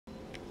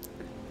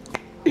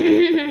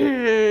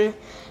Hello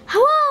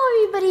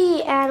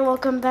everybody and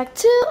welcome back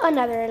to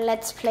another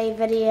Let's Play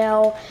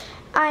video.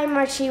 I'm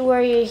Archie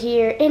Warrior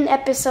here in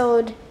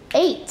episode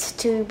 8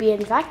 to be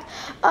in fact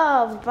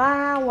of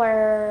my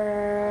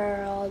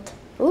world.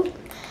 Ooh.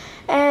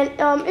 And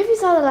if you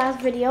saw the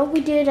last video,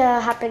 we did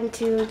happen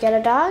to get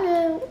a dog.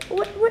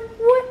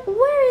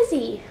 Where is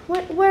he?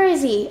 Where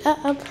is he?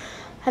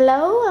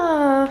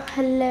 Hello?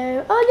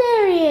 Hello? Oh,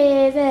 there he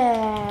is.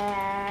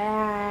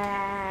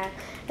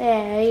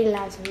 There, he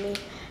loves me.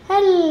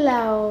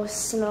 Hello,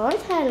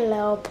 Snort.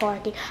 Hello,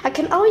 Porky. I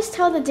can always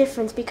tell the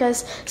difference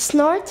because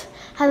Snort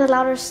has a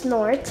louder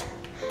snort,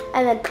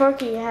 and then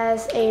Porky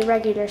has a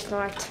regular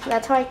snort.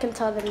 That's how I can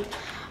tell them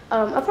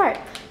apart.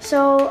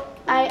 So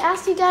I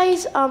asked you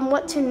guys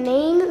what to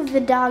name the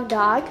dog,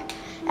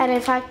 and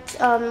in fact,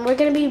 we're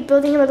gonna be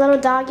building him a little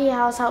doggy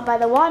house out by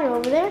the water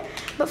over there.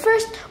 But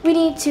first, we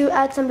need to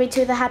add somebody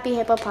to the Happy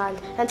Hippo Pond.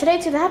 And today,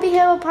 to the Happy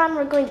Hippo Pond,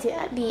 we're going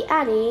to be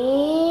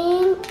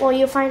adding. Well,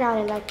 you'll find out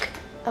in like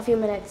a few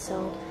minutes.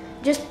 So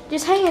just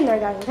hang in there,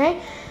 guys.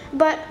 Okay?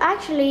 But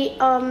actually,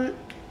 I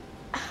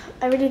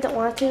really don't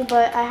want to,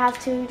 but I have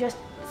to just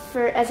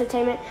for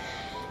entertainment.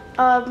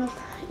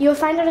 You'll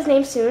find out his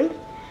name soon.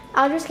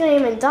 I'm just gonna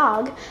name him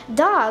Dog.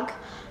 Dog.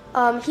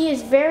 He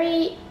is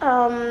very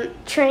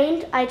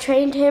trained. I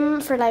trained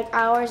him for like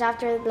hours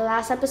after the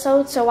last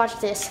episode, so watch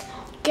this.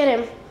 Get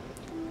him,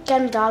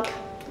 dog.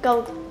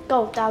 Go,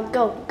 dog,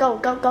 go.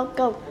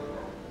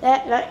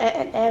 There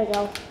we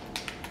go.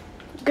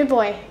 Good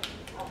boy.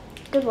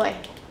 Good boy.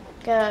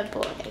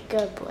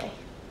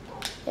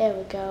 There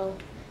we go.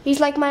 He's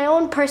like my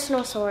own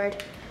personal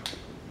sword.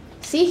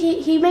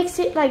 See, he makes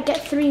it like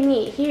get 3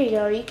 meat. Here you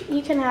go.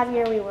 You can have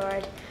your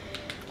reward.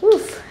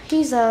 Oof,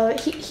 he'll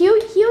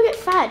get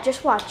fat,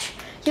 just watch.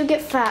 He'll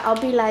get fat. I'll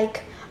be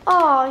like,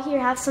 oh, here,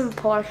 have some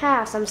pork,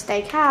 have some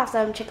steak, have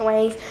some chicken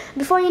wings.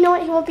 Before you know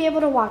it, he won't be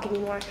able to walk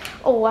anymore.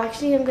 Oh,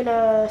 actually, I'm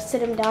gonna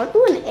sit him down.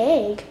 Ooh, an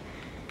egg.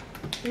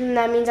 And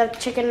that means a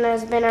chicken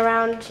has been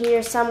around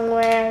here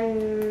somewhere,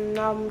 and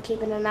I'm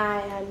keeping an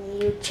eye on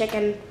you,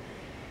 chicken.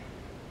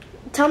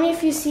 Tell me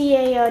if you see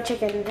a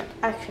chicken,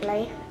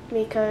 actually,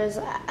 because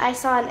I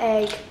saw an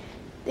egg.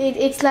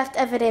 It's left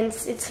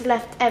evidence. It's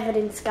left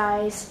evidence,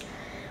 guys.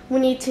 We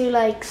need to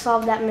like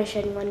solve that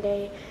mission one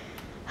day.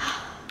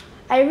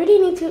 I really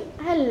need to.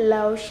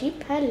 Hello,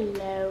 sheep.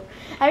 Hello.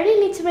 I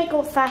really need to make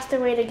a faster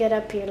way to get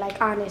up here.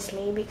 Like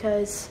honestly,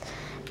 because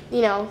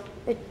you know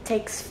it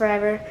takes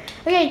forever.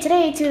 Okay,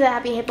 today to the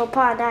Happy Hippo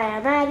Pond. I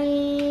am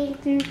adding.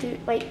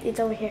 Wait, it's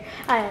over here.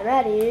 I am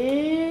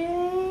adding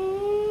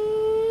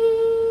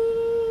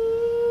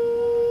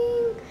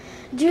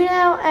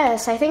Junelle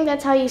S. I think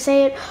that's how you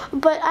say it.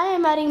 But I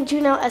am adding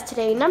Junelle S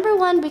today. Number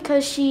 1,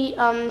 because she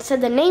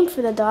said the name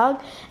for the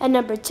dog. And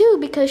number 2,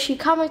 because she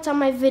comments on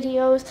my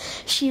videos.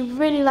 She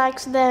really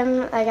likes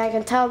them. Like I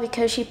can tell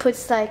because she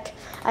puts like,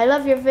 I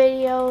love your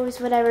videos,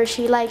 whatever.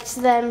 She likes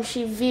them.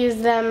 She views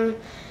them.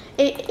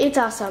 It's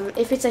awesome.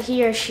 If it's a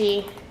he or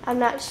she, I'm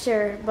not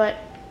sure. But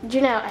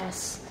Junelle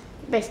S.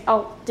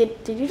 Oh, did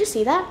you just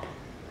see that?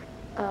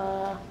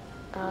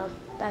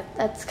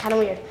 That's kind of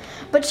weird.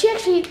 But she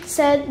actually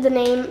said the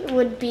name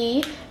would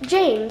be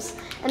James.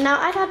 And now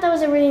I thought that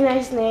was a really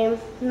nice name.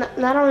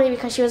 Not only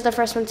because she was the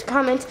first one to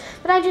comment,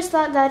 but I just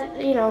thought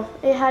that, you know,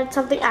 it had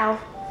something out.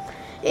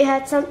 It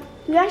had some.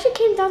 We actually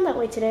came down that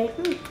way today.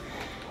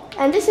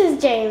 And this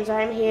is James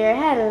right here.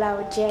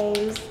 Hello,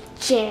 James.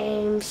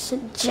 James.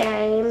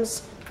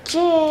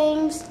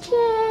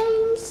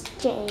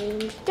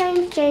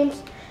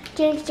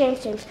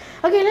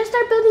 Okay, let's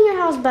start building your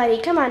house, buddy.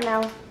 Come on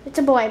now. It's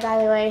a boy, by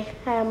the way.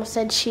 I almost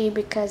said she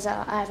because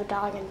I have a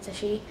dog and it's a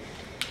she.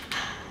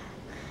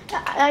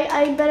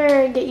 I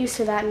better get used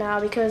to that now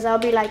because I'll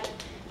be like,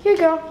 here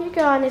girl,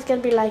 and it's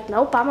gonna be like,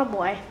 nope, I'm a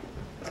boy.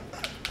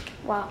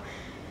 Wow.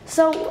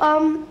 So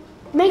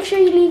make sure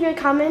you leave your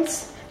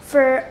comments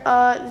for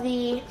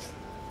the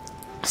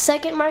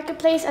second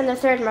marketplace and the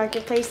third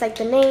marketplace, like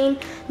the name,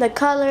 the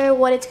color,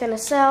 what it's gonna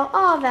sell,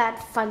 all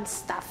that fun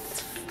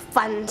stuff.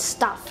 Fun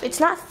stuff.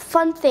 It's not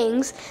fun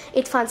things,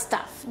 it's fun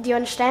stuff. Do you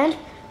understand?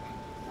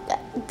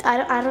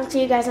 I don't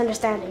see you guys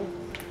understanding.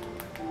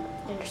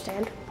 You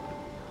understand?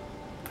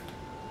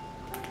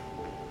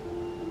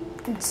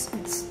 You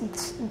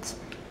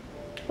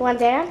want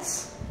to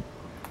dance?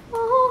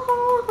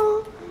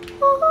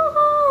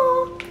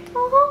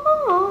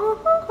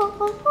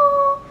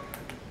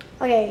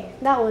 Okay,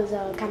 that was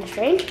kind of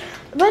strange.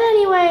 But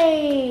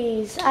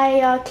anyways,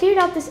 I cleared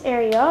out this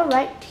area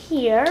right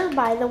here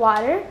by the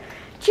water.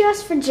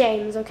 Just for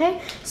James, okay?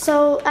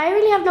 So I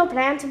really have no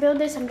plan to build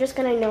this. I'm just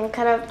gonna, you know,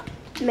 kind of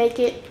make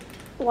it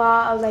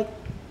while like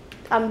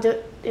I'm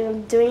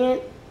doing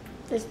it.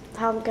 Is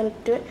how I'm gonna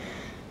do it.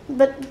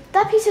 But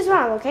that piece is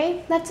wrong,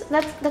 okay? That's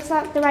not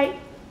the right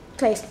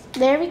place.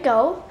 There we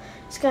go.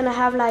 It's gonna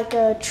have like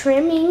a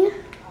trimming,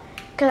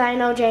 cause I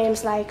know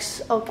James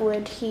likes oak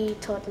wood. He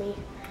told me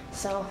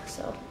so.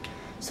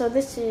 So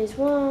this is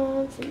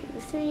 1, 2,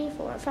 3,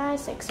 4, 5,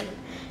 6,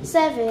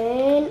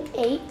 7,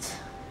 8.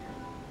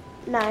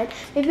 9.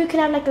 Maybe we can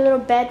have like a little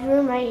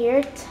bedroom right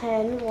here.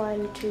 10,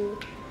 1, 2.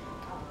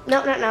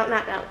 No.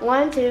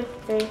 1, 2,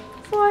 3,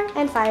 4,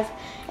 and 5.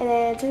 And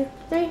then 2,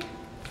 3,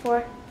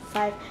 4,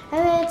 5.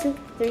 And then 2,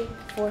 3,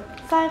 4,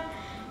 5.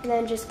 And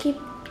then just keep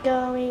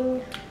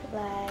going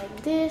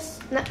like this.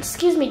 No,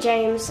 excuse me,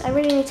 James. I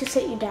really need to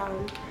sit you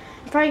down.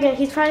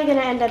 He's probably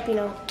gonna end up,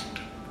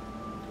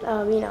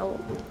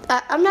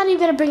 I'm not even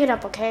gonna bring it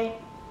up, okay?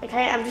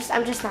 Okay, I'm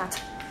just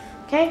not.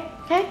 Okay.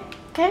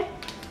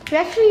 We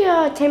actually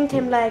tamed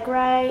him like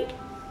right.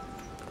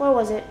 Where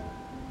was it?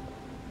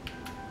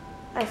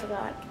 I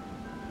forgot.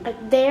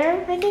 Like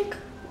there, I think,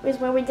 is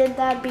where we did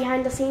that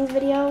behind the scenes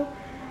video.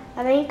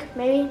 I think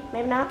maybe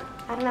not.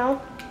 I don't know.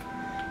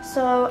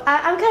 So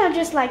I'm kind of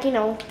just like, he's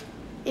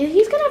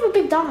gonna have a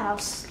big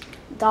dollhouse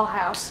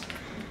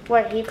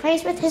where he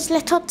plays with his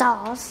little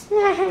dolls.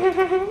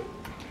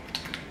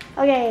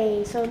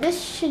 Okay, so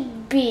this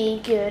should be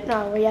good.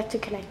 No, we have to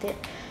connect it.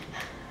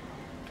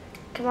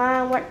 Come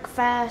on, work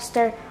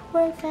faster.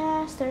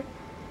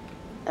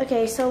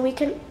 Okay, so we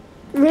can.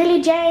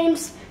 Really,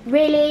 James?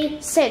 Really?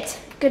 Sit.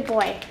 Good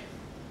boy.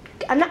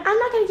 I'm not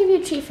gonna give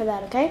you a treat for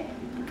that, okay?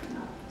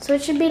 So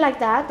it should be like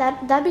that.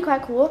 That'd be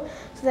quite cool.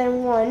 So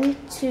then 1,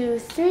 2,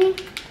 3,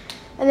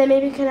 and then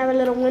maybe we can have a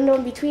little window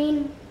in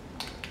between.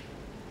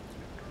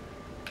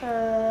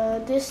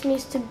 This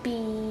needs to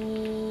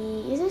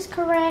be. Is this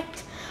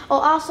correct? Oh,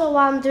 also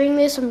while I'm doing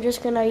this, I'm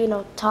just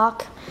gonna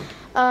talk.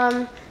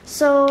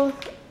 So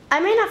I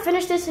may not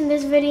finish this in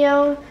this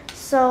video.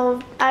 So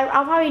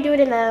I'll probably do it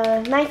in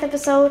the 9th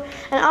episode.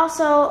 And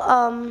also,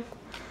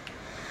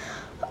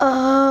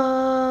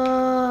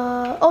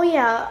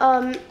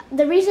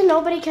 the reason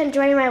nobody can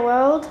join my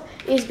world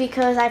is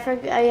because I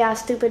forgot.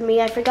 Stupid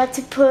me. I forgot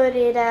to put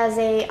it as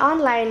a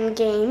online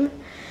game.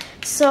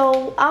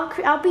 So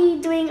I'll be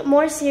doing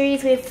more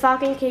series with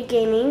Falcon Kid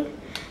Gaming.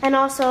 And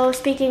also,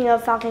 speaking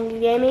of Falcon Kid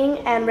Gaming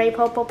and Ray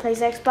Popo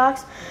Plays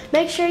Xbox,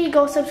 make sure you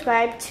go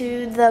subscribe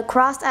to the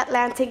Cross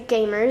Atlantic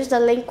Gamers. The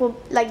link will,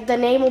 the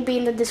name will be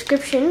in the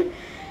description.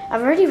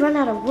 I've already run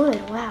out of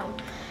wood. Wow.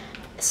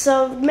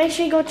 So make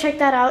sure you go check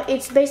that out.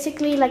 It's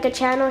basically like a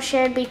channel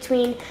shared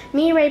between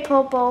me, Ray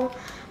Popo,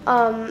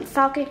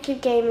 Falcon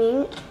Kid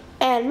Gaming,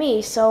 and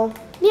me. So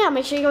yeah,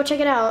 make sure you go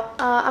check it out.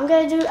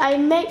 I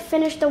might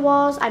finish the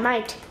walls. I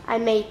might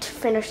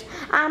finish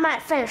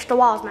the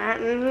walls,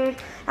 man.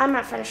 I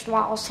might finish the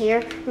walls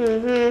here.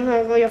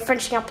 You're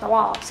finishing up the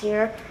walls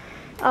here.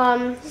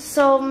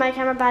 So my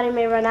camera battery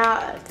may run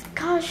out.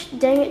 Gosh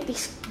dang it,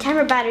 these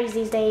camera batteries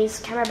these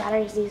days.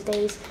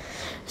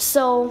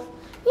 So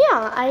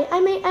yeah, I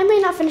may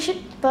not finish it,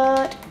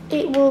 but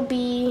it will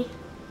be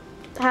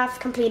half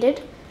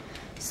completed.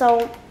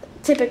 So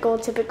typical.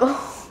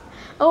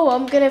 Oh,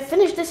 I'm gonna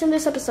finish this in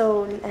this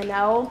episode, and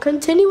I'll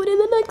continue it in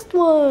the next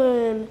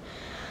one.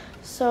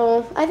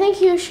 So I think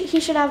he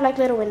should have like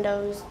little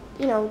windows,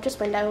 just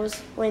windows.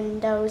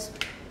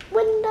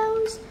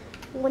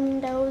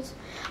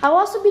 I'll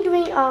also be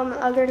doing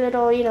other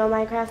little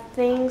Minecraft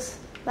things.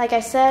 Like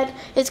I said,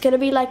 it's gonna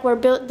be like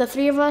the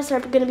 3 of us are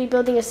gonna be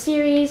building a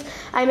series.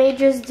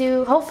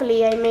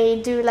 Hopefully I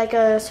may do like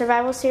a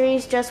survival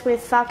series just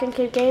with Falcon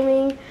Kid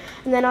Gaming,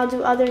 and then I'll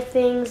do other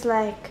things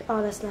like,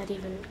 oh, that's not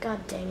even,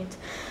 god dang it.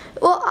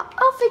 Well,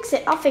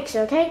 I'll fix it,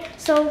 okay?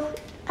 So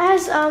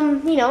as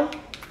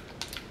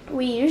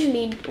we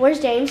usually, where's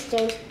James?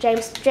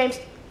 James.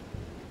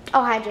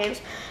 Oh, hi,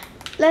 James.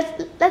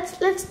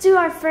 Let's do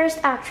our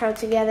first outro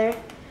together.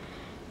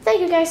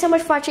 Thank you guys so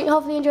much for watching.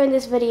 Hopefully you enjoyed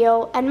this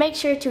video, and make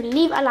sure to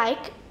leave a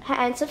like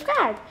and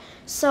subscribe.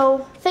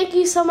 So thank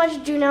you so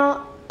much,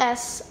 Juno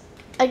S,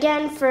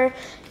 again for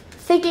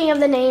thinking of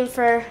the name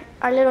for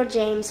our little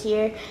James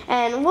here,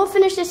 and we'll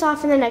finish this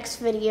off in the next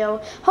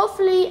video.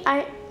 Hopefully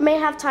I may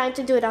have time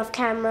to do it off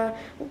camera,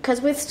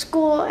 because with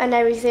school and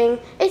everything,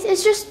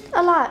 it's just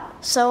a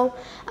lot. So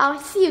I'll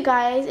see you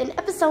guys in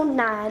episode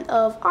 9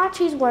 of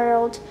Archie's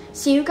World.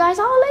 See you guys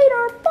all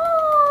later. Bye.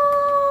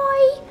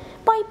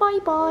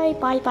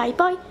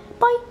 Bye.